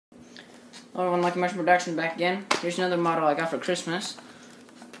Hello everyone, Lucky Martian Production back again. Here's another model I got for Christmas.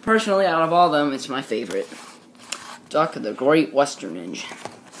 Personally, out of all of them, it's my favorite. Duck, the Great Western Engine.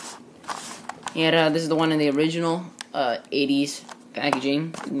 And this is the one in the original 80s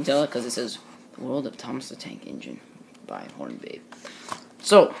packaging. You can tell it because it says The World of Thomas the Tank Engine by Hornby.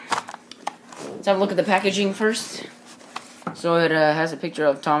 So, let's have a look at the packaging first. So it has a picture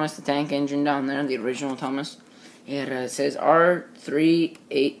of Thomas the Tank Engine down there, the original Thomas. It says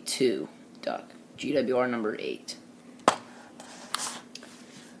R382 Duck, GWR number 8.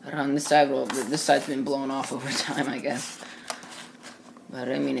 On this side, well, this side's been blown off over time, I guess. But,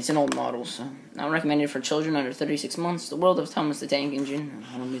 I mean, it's an old model, so. Not recommended for children under 36 months. The World of Thomas the Tank Engine.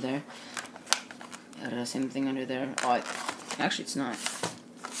 I won't be there. Same thing under there. Oh, actually, it's not.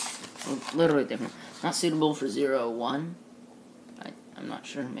 Literally different. Not suitable for 0 1. I'm not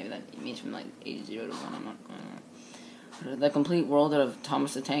sure. Maybe that means from like age 0 to 1. I'm not going on. The complete world of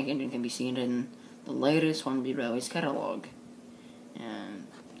Thomas the Tank Engine can be seen in the latest Hornby Railways catalog. And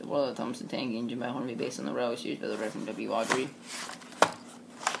the World of Thomas the Tank Engine by Hornby, based on the railway series by the Reverend W. Audrey.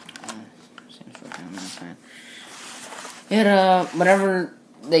 Whenever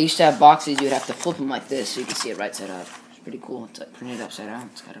they used to have boxes, you would have to flip them like this so you could see it right side up. It's pretty cool. It's like printed upside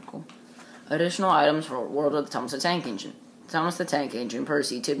down. It's kind of cool. Additional items for World of Thomas the Tank Engine. Thomas the Tank Engine,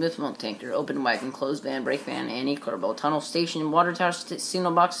 Percy, Tibnith milk tanker, open wagon, closed van, brake van, Annie, Cordell, tunnel, station, water tower,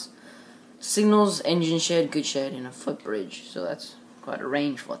 signal box, signals, engine shed, goods shed, and a footbridge. So that's quite a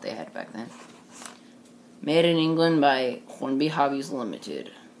range for what they had back then. Made in England by Hornby Hobbies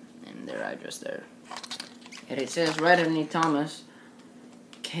Limited. And their address there. And it says right underneath Thomas,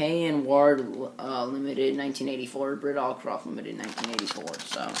 K and Ward Limited, 1984, Brit Allcroft Limited, 1984.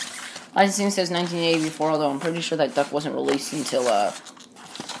 So, licensing says 1984, although I'm pretty sure that Duck wasn't released until, I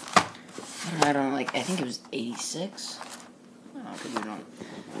don't know, like, I think it was 86? I don't know, I could be wrong.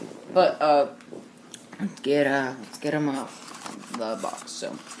 But, let's get him off the box,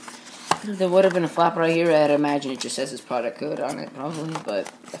 so. There would have been a flap right here. I'd imagine it just says his product code on it, probably, but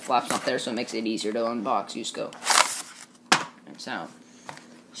the flap's not there, so it makes it easier to unbox. You just go, it's out.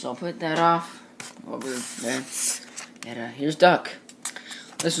 So I'll put that off over there. And here's Duck.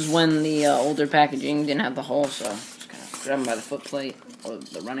 This is when the older packaging didn't have the hole, so just kind of grab him by the foot plate, or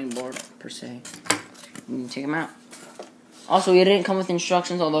the running board, per se. And take him out. Also, it didn't come with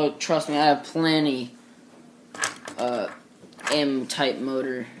instructions, although, trust me, I have plenty, M-type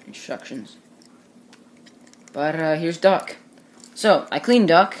motor instructions. But, here's Duck. So, I cleaned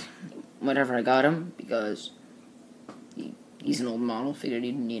Duck whenever I got him, because he's an old model. Figured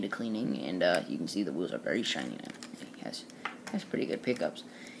he'd need a cleaning, and, you can see the wheels are very shiny now. He has pretty good pickups.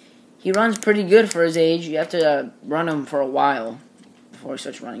 He runs pretty good for his age. You have to run him for a while before he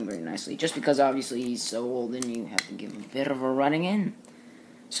starts running very nicely, just because, obviously, he's so old, and you have to give him a bit of a running in.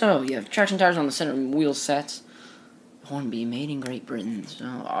 So, you have traction tires on the center wheel sets. Hornby, made in Great Britain, so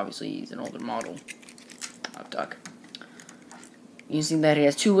obviously he's an older model of Duck. You can see that he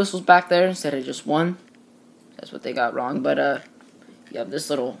has 2 whistles back there instead of just 1. That's what they got wrong, but you have this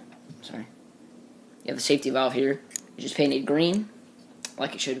little, you have the safety valve here. It's just painted green,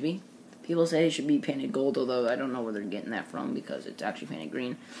 like it should be. People say it should be painted gold, although I don't know where they're getting that from, because it's actually painted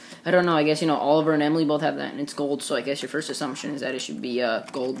green. I don't know, I guess, Oliver and Emily both have that, and it's gold, so I guess your first assumption is that it should be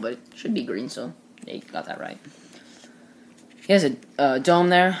gold, but it should be green, so they got that right. He has a dome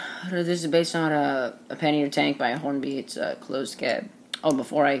there. This is based on a pannier tank by Hornby. It's a closed cab. Oh,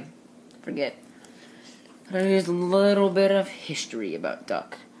 before I forget, here's a little bit of history about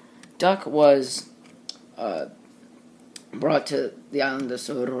Duck. Duck was brought to the island of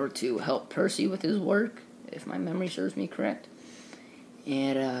Sodor to help Percy with his work, if my memory serves me correct.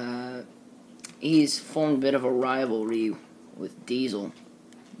 And he's formed a bit of a rivalry with Diesel,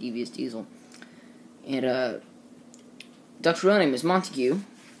 Devious Diesel. And Duck's real name is Montague,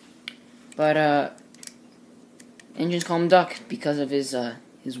 but engines call him Duck because of his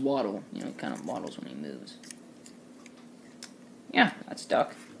waddle. He kind of waddles when he moves. Yeah, that's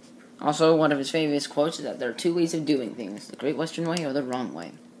Duck. Also, one of his famous quotes is that there are 2 ways of doing things: the Great Western Way or the wrong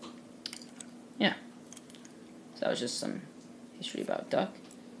way. Yeah. So that was just some history about Duck.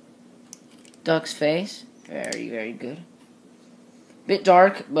 Duck's face, very, very good. Bit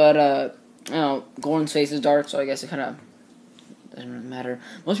dark, but Gordon's face is dark, so I guess it kind of doesn't really matter.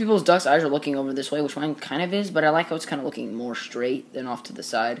 Most people's Duck's eyes are looking over this way, which mine kind of is, but I like how it's kind of looking more straight than off to the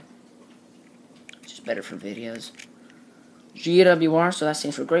side. It's just better for videos. GWR, so that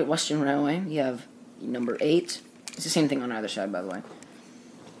stands for Great Western Railway. You have number 8. It's the same thing on either side, by the way.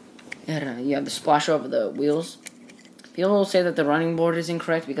 And you have the splash over the wheels. People will say that the running board is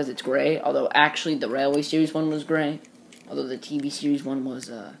incorrect because it's gray, although actually the Railway Series one was gray. Although the TV Series one was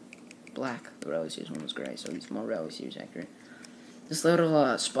black. The Rally Series one was gray, so he's more Rally Series accurate. This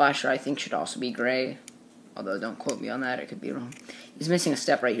little splasher, I think, should also be gray. Although, don't quote me on that, I could be wrong. He's missing a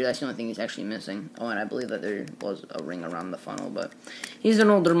step right here, that's the only thing he's actually missing. Oh, and I believe that there was a ring around the funnel, but he's an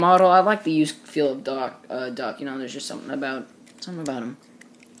older model. I like the used feel of Duck. You know, there's just something about him.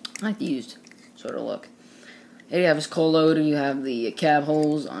 I like the used sort of look. Here you have his coal loader, you have the cab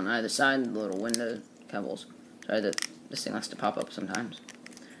holes on either side, the little window cab holes. Sorry, this thing likes to pop up sometimes.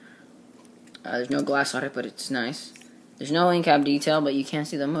 There's no glass on it, but it's nice. There's no in-cab detail, but you can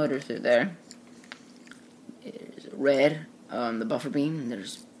see the motor through there. It's red, the buffer beam, and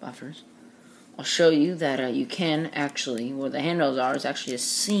there's buffers. I'll show you that you can actually, where the handrails are, is actually a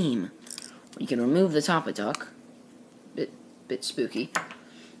seam. You can remove the top of Duck. Bit spooky.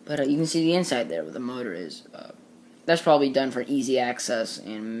 But you can see the inside there where the motor is. That's probably done for easy access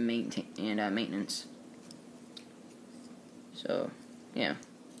and maintenance. So, yeah.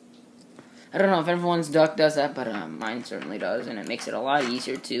 I don't know if everyone's Duck does that, but mine certainly does, and it makes it a lot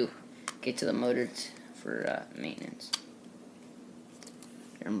easier to get to the motor for maintenance.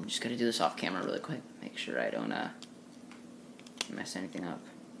 Here, I'm just going to do this off camera really quick, make sure I don't mess anything up.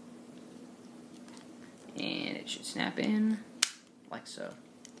 And it should snap in, like so.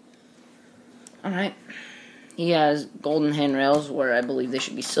 Alright. He has golden handrails, where I believe they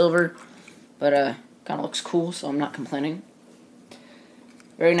should be silver, but kind of looks cool, so I'm not complaining.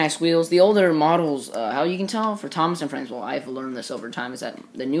 Very nice wheels. The older models, how you can tell for Thomas and Friends, well, I've learned this over time, is that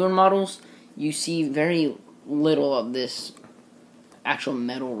the newer models, you see very little of this actual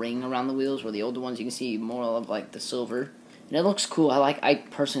metal ring around the wheels, where the older ones you can see more of like the silver. And it looks cool. I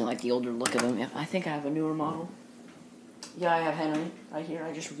personally like the older look of them. I think I have a newer model. Yeah, I have Henry right here.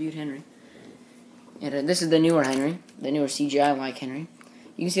 I just reviewed Henry. And this is the newer Henry, the newer CGI-like Henry.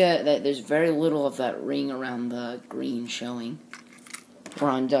 You can see that there's very little of that ring around the green showing. Where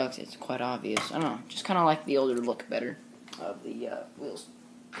on Ducks, it's quite obvious. I don't know, just kind of like the older look better of the wheels.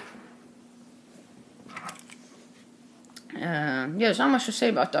 Yeah, there's not much to say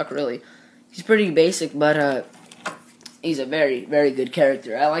about Duck, really. He's pretty basic, but he's a very, very good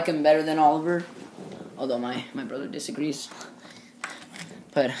character. I like him better than Oliver, although my brother disagrees.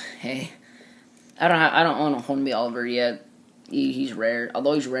 But hey, I don't own a Hornby Oliver yet. He's rare.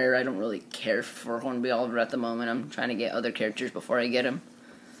 Although he's rare, I don't really care for Hornby Oliver at the moment. I'm trying to get other characters before I get him.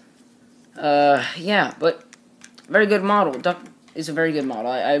 Yeah, but very good model. Duck is a very good model.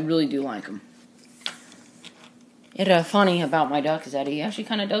 I really do like him. It funny about my Duck is that he actually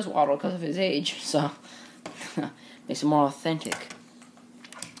kind of does waddle because of his age, so makes him more authentic.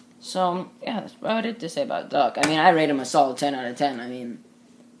 So yeah, that's about it to say about Duck. I mean, I rate him a solid 10 out of 10. I mean,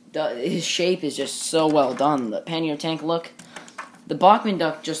 his shape is just so well done. The pannier tank look. The Bachmann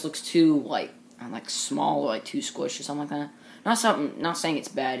Duck just looks too like small or like too squished or something like that. Not saying it's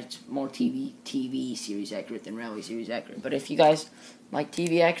bad. It's more TV series accurate than Rally Series accurate. But if you guys like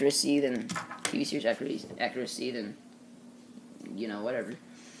TV accuracy, then TV series accuracy, then you know, whatever.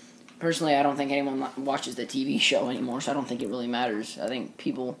 Personally, I don't think anyone watches the TV show anymore, so I don't think it really matters. I think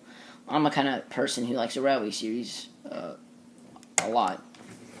people. I'm a kind of person who likes the Rally Series a lot.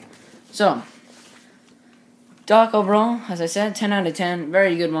 So. Duck overall, as I said, 10 out of 10.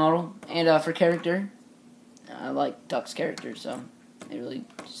 Very good model. And for character, I like Duck's character, so it really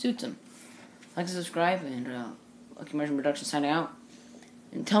suits him. Like and subscribe, and Lucky Immersion Productions signing out.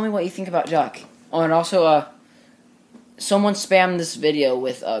 And tell me what you think about Duck. Oh, and also, someone spammed this video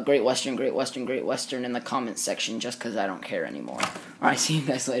with Great Western, Great Western, Great Western in the comments section just because I don't care anymore. Alright, see you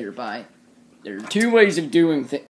guys later. Bye. There are two ways of doing things.